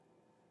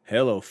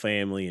Hello,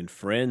 family and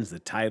friends. The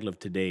title of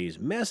today's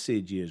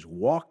message is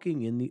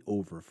Walking in the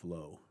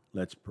Overflow.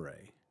 Let's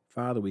pray.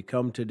 Father, we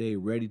come today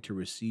ready to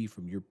receive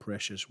from your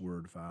precious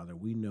word, Father.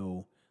 We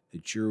know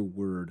that your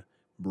word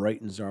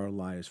brightens our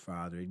lives,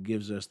 Father. It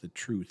gives us the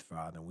truth,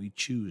 Father. We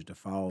choose to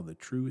follow the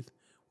truth.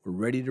 We're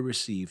ready to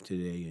receive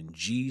today. In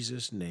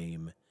Jesus'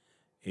 name,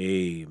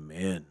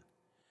 amen.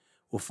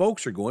 Well,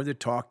 folks are going to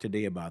talk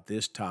today about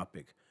this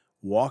topic,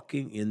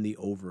 walking in the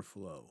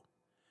overflow.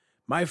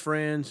 My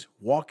friends,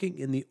 walking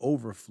in the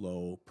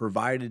overflow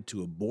provided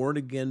to a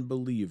born-again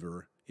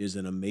believer is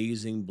an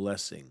amazing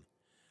blessing.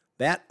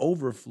 That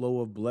overflow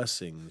of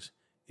blessings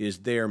is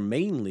there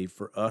mainly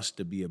for us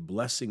to be a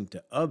blessing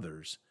to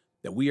others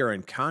that we are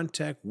in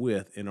contact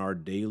with in our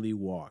daily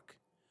walk.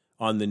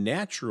 On the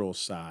natural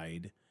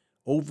side,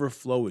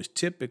 overflow is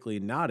typically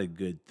not a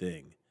good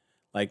thing,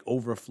 like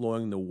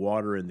overflowing the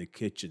water in the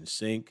kitchen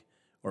sink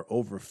or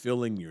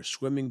overfilling your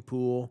swimming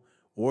pool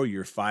or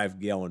your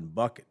 5-gallon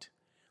bucket.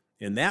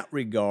 In that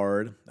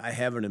regard, I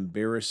have an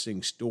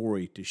embarrassing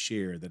story to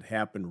share that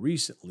happened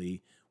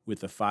recently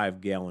with a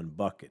 5-gallon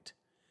bucket.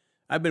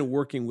 I've been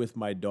working with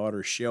my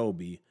daughter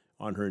Shelby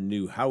on her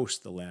new house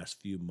the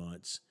last few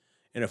months,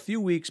 and a few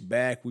weeks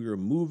back we were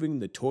moving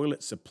the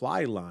toilet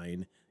supply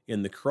line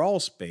in the crawl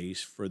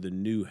space for the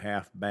new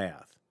half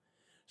bath.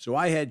 So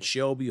I had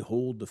Shelby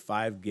hold the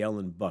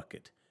 5-gallon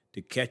bucket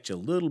to catch a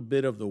little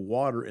bit of the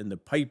water in the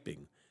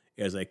piping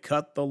as I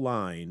cut the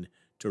line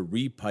to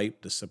repipe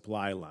the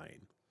supply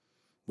line.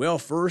 Well,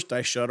 first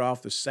I shut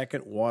off the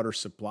second water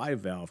supply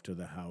valve to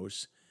the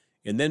house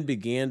and then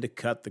began to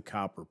cut the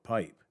copper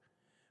pipe.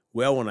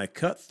 Well, when I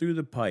cut through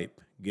the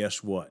pipe,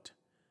 guess what?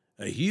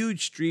 A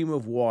huge stream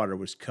of water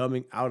was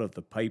coming out of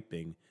the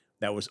piping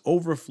that was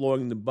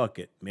overflowing the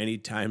bucket many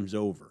times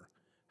over.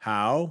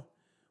 How?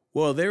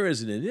 Well, there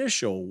is an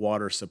initial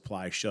water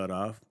supply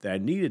shutoff that I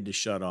needed to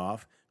shut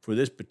off for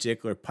this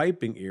particular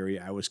piping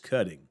area I was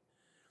cutting.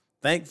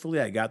 Thankfully,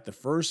 I got the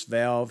first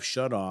valve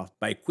shut off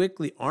by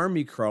quickly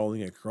army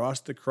crawling across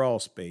the crawl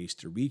space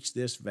to reach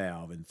this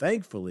valve, and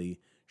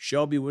thankfully,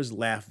 Shelby was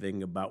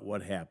laughing about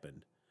what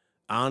happened.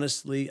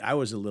 Honestly, I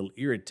was a little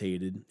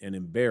irritated and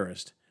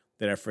embarrassed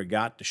that I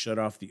forgot to shut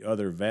off the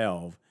other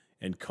valve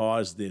and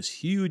caused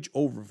this huge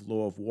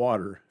overflow of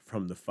water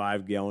from the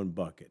 5-gallon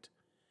bucket.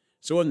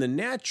 So in the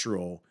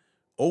natural,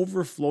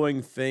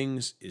 overflowing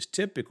things is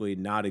typically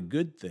not a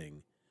good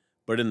thing.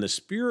 But in the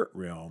spirit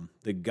realm,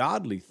 the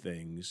godly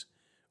things,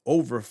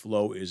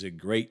 overflow is a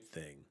great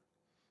thing.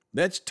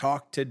 Let's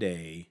talk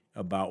today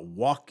about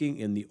walking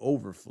in the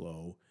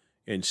overflow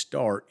and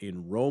start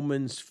in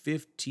Romans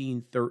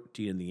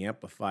 15:13 in the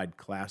Amplified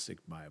Classic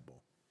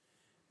Bible.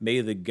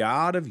 May the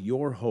God of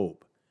your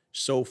hope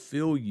so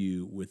fill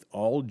you with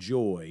all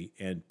joy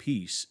and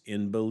peace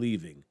in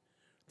believing,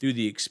 through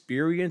the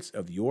experience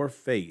of your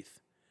faith,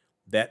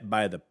 that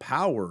by the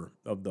power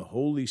of the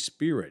Holy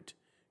Spirit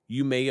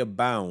you may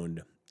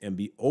abound and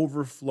be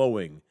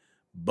overflowing,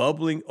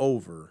 bubbling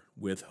over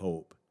with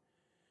hope.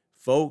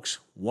 Folks,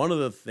 one of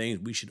the things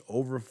we should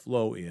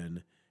overflow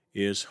in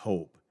is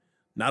hope.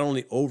 Not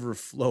only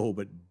overflow,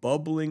 but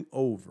bubbling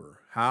over.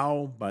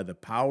 How? By the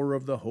power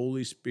of the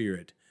Holy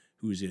Spirit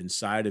who's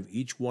inside of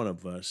each one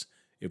of us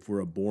if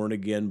we're a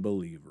born-again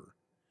believer.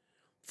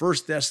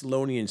 1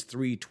 Thessalonians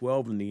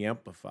 3:12 in the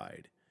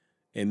Amplified.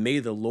 And may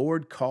the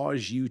Lord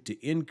cause you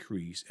to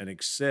increase and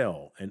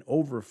excel and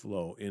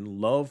overflow in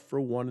love for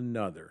one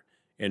another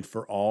and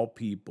for all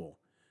people,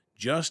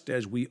 just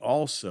as we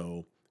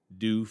also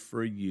do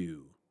for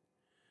you.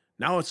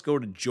 Now let's go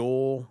to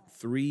Joel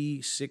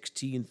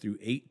 3:16 through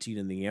 18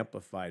 in the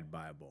Amplified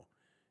Bible.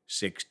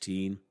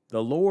 16,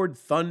 the Lord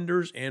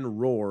thunders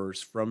and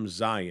roars from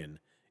Zion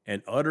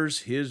and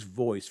utters his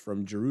voice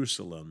from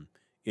Jerusalem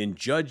in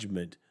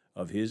judgment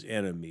of his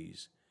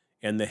enemies.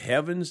 And the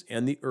heavens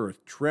and the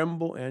earth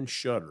tremble and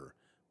shudder,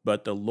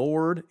 but the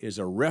Lord is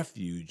a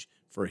refuge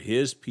for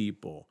his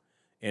people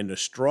and a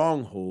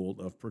stronghold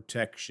of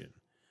protection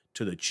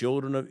to the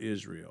children of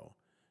Israel.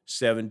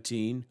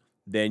 17,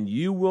 then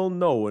you will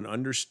know and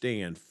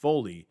understand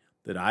fully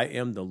that I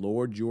am the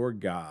Lord your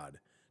God,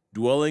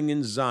 dwelling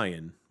in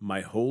Zion,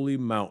 my holy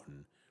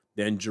mountain.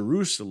 Then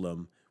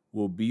Jerusalem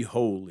will be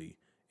holy,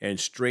 and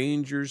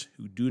strangers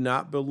who do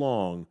not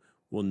belong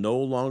will no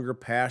longer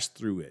pass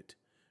through it.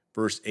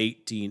 Verse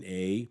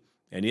 18a,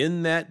 and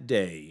in that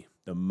day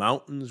the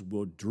mountains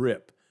will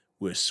drip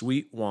with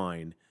sweet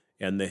wine,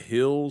 and the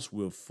hills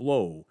will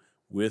flow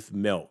with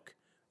milk,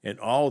 and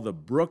all the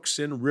brooks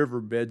and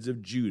riverbeds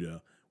of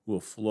Judah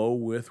will flow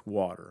with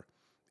water,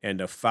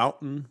 and a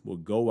fountain will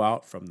go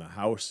out from the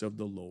house of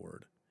the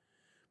Lord.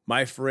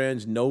 My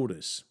friends,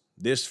 notice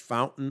this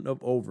fountain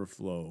of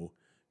overflow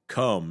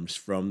comes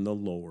from the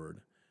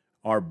Lord.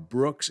 Our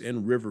brooks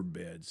and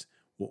riverbeds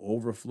will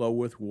overflow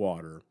with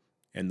water,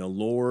 and the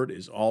Lord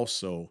is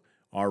also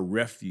our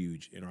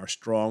refuge and our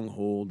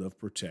stronghold of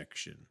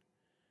protection.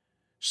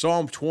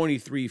 Psalm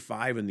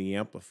 23:5 in the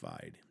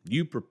Amplified.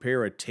 You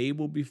prepare a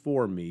table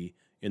before me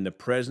in the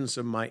presence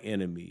of my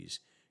enemies.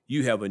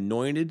 You have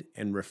anointed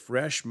and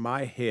refreshed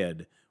my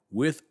head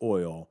with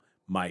oil.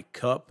 My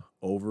cup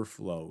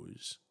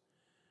overflows.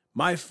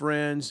 My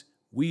friends,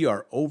 we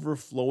are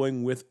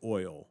overflowing with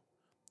oil.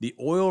 The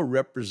oil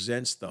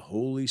represents the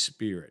Holy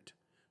Spirit.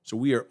 So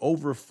we are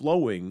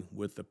overflowing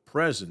with the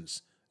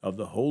presence of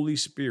the Holy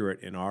Spirit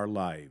in our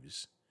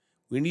lives.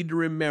 We need to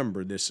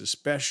remember this,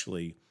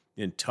 especially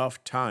in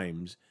tough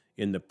times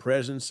in the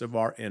presence of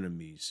our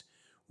enemies.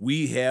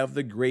 We have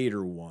the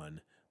greater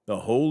one,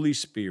 the Holy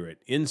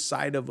Spirit,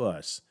 inside of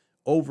us,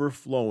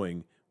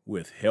 overflowing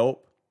with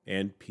help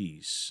and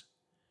peace.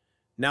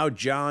 Now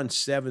John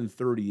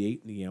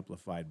 7:38 in the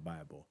Amplified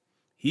Bible.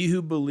 He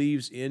who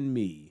believes in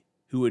me,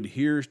 who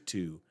adheres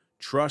to,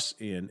 trusts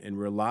in, and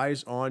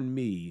relies on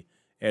me,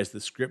 as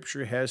the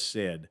scripture has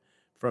said,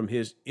 from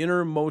his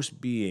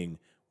innermost being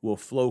will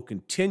flow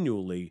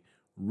continually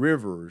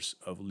rivers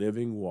of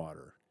living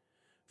water.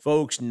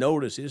 Folks,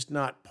 notice it's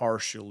not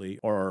partially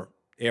or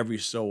every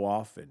so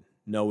often.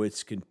 No,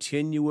 it's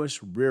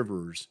continuous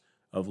rivers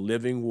of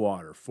living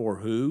water. For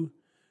who?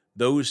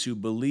 Those who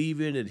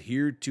believe in,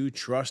 adhere to,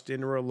 trust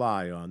in, and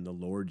rely on the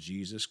Lord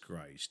Jesus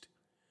Christ.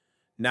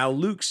 Now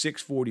Luke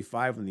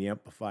 6:45 in the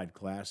Amplified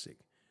Classic.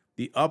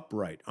 The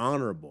upright,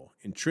 honorable,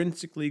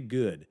 intrinsically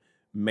good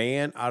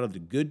man out of the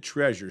good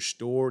treasure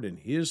stored in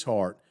his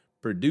heart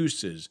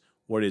produces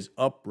what is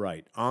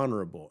upright,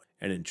 honorable,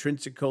 and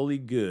intrinsically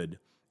good,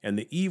 and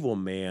the evil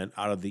man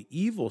out of the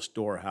evil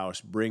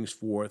storehouse brings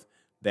forth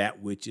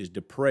that which is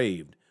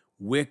depraved,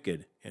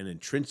 wicked, and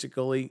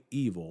intrinsically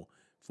evil,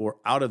 for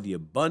out of the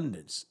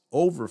abundance,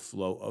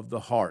 overflow of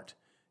the heart,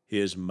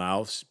 his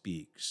mouth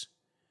speaks.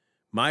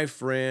 My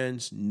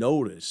friends,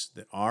 notice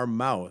that our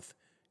mouth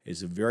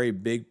is a very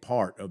big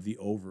part of the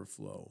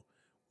overflow.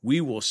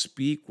 We will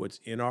speak what's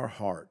in our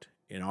heart,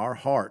 and our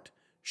heart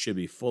should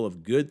be full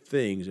of good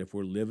things if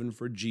we're living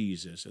for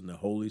Jesus and the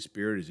Holy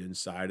Spirit is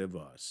inside of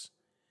us.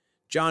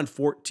 John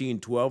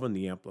 14:12 in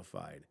the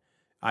Amplified.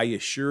 I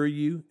assure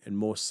you and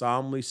most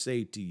solemnly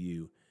say to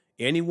you,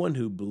 anyone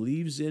who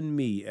believes in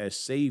me as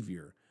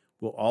Savior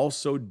will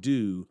also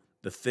do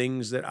the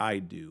things that I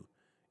do,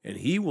 and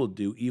he will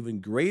do even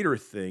greater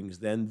things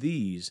than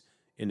these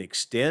in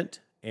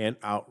extent and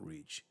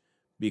outreach,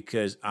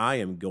 because I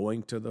am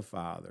going to the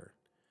Father.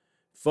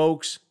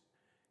 Folks,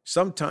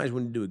 sometimes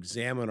we need to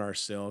examine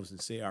ourselves and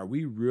say, are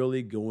we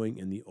really going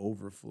in the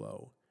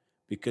overflow?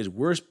 Because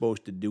we're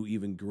supposed to do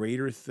even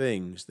greater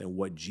things than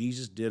what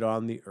Jesus did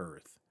on the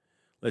earth.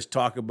 Let's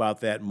talk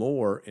about that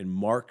more in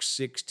Mark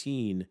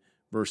 16,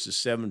 verses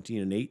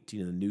 17 and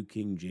 18 in the New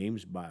King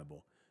James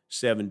Bible.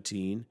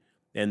 17,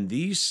 and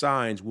these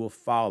signs will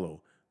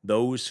follow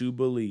those who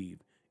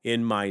believe.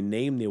 In my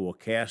name they will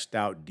cast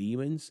out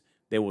demons.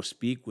 They will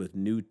speak with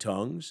new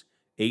tongues.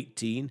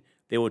 18,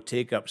 they will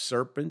take up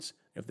serpents.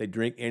 If they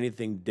drink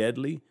anything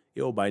deadly,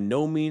 it will by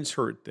no means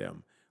hurt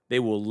them. They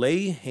will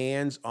lay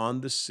hands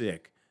on the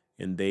sick,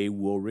 and they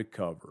will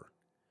recover.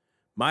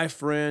 My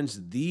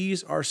friends,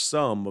 these are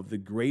some of the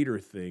greater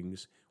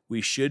things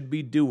we should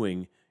be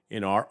doing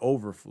in our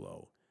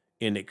overflow,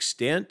 in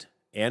extent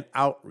and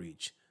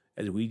outreach,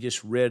 as we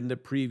just read in the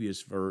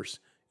previous verse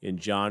in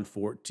John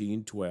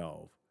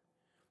 14:12.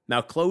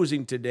 Now,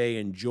 closing today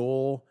in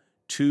Joel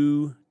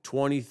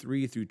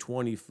 2:23 through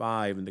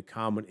 25 in the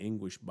Common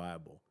English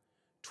Bible.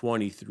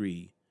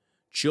 23,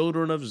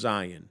 children of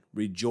Zion,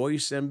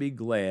 rejoice and be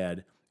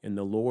glad in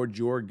the Lord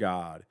your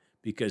God,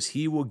 because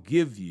he will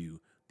give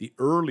you the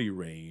early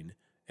rain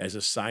as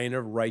a sign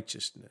of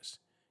righteousness.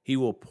 He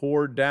will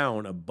pour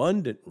down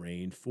abundant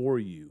rain for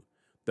you,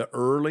 the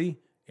early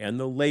and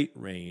the late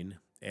rain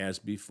as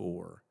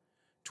before.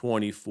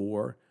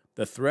 24,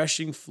 the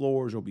threshing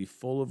floors will be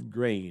full of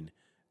grain.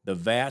 The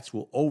vats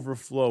will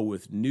overflow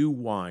with new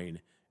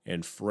wine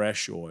and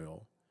fresh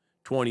oil.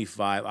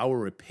 25, I will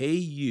repay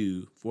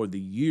you for the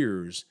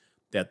years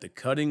that the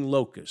cutting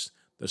locust,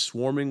 the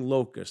swarming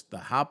locust, the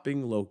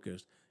hopping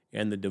locust,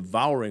 and the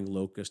devouring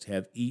locust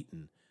have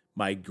eaten,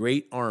 my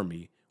great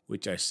army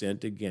which I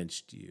sent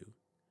against you.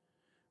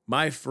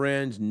 My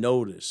friends,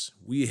 notice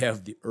we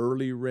have the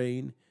early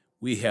rain,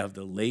 we have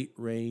the late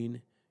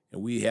rain,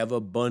 and we have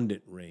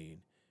abundant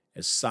rain,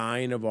 a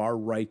sign of our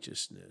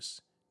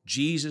righteousness.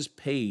 Jesus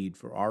paid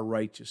for our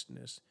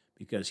righteousness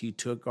because he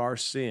took our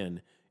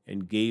sin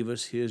and gave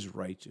us his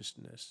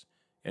righteousness.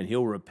 And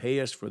he'll repay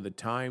us for the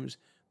times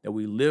that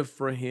we live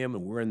for him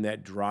and we're in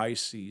that dry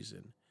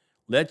season.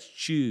 Let's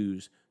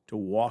choose to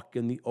walk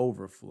in the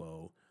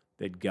overflow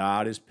that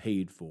God has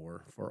paid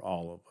for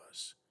all of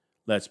us.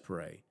 Let's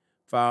pray.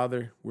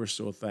 Father, we're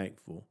so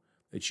thankful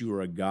that you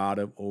are a God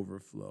of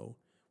overflow.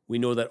 We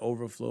know that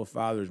overflow,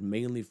 Father, is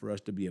mainly for us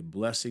to be a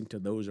blessing to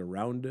those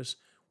around us.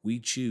 We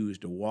choose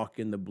to walk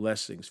in the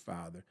blessings,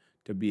 Father,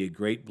 to be a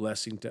great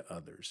blessing to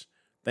others.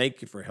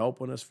 Thank you for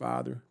helping us,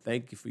 Father.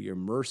 Thank you for your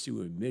mercy.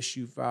 We miss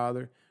you,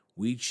 Father.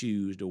 We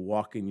choose to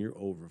walk in your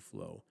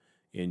overflow.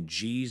 In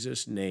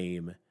Jesus'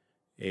 name,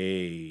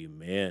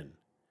 amen.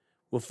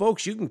 Well,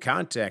 folks, you can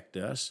contact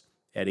us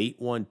at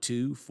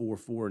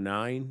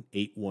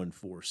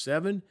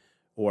 812-449-8147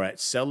 or at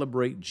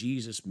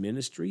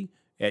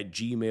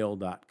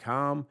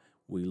celebratejesusministry@gmail.com.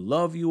 We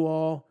love you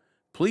all.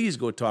 Please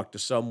go talk to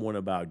someone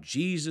about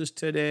Jesus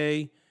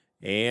today.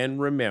 And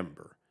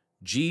remember,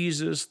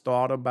 Jesus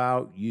thought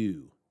about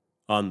you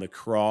on the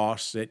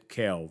cross at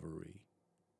Calvary.